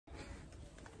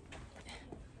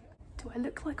I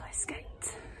look like I skate.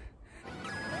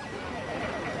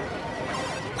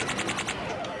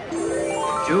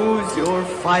 Choose your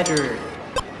fighter.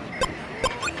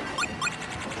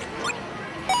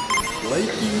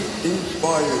 LAKEY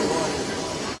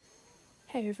inspired.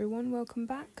 Hey everyone, welcome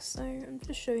back. So I'm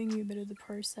just showing you a bit of the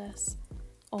process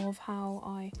of how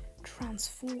I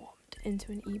transformed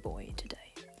into an e-boy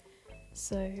today.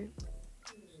 So,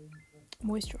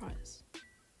 moisturize.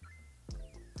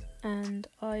 And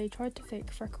I tried to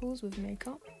fake freckles with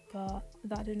makeup, but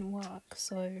that didn't work,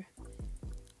 so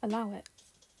allow it.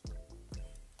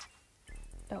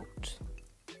 Belt.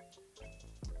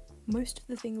 Most of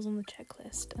the things on the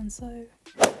checklist, and so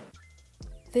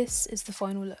this is the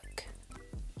final look.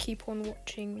 Keep on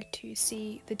watching to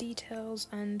see the details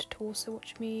and to also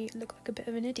watch me look like a bit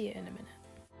of an idiot in a minute.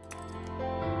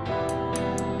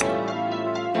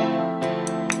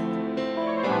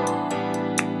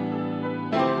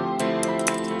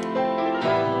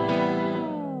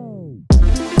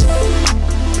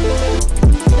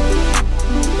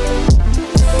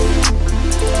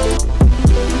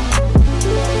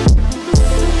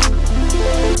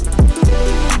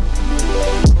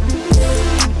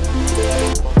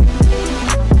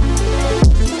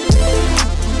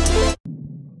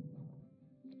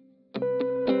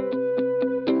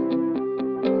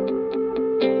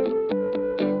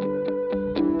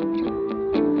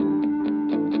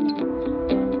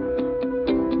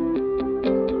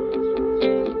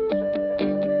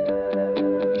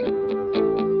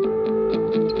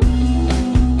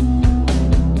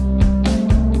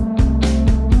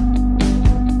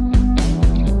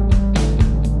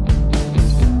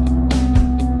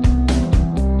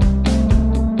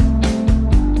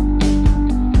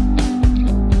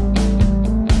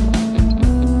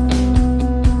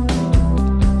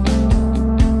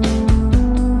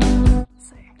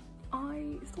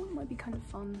 Kind of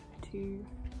fun to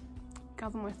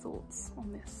gather my thoughts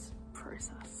on this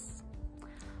process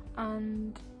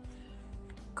and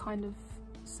kind of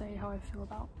say how I feel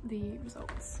about the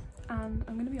results. And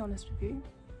I'm gonna be honest with you,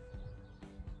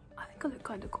 I think I look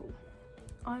kind of cool,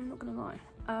 I'm not gonna lie.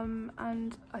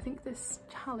 And I think this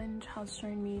challenge has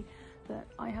shown me that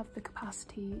I have the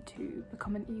capacity to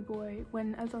become an e-boy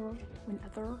whenever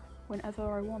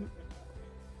I want.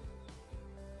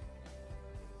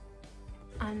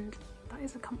 And that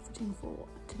is a comforting thought,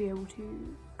 to be able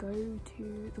to go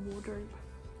to the wardrobe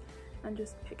and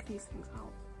just pick these things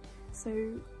out.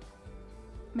 So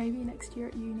maybe next year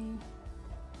at uni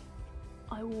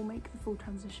I will make the full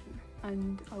transition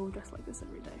and I will dress like this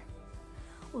every day.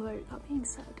 Although that being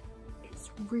said,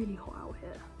 it's really hot out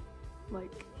here,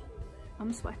 like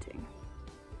I'm sweating.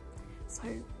 So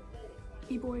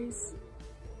e-boys,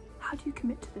 how do you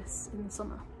commit to this in the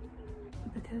summer?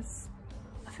 Because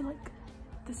I feel like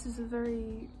this is a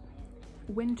very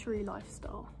wintry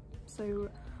lifestyle, so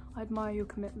I admire your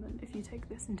commitment if you take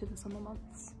this into the summer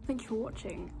months. Thank you for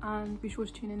watching, and be sure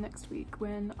to tune in next week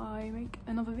when I make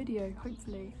another video,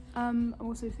 hopefully. I'm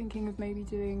also thinking of maybe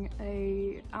doing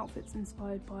outfits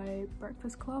inspired by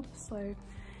Breakfast Club, so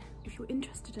if you're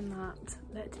interested in that,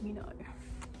 let me know.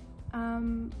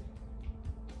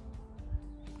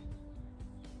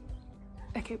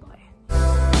 Okay, bye.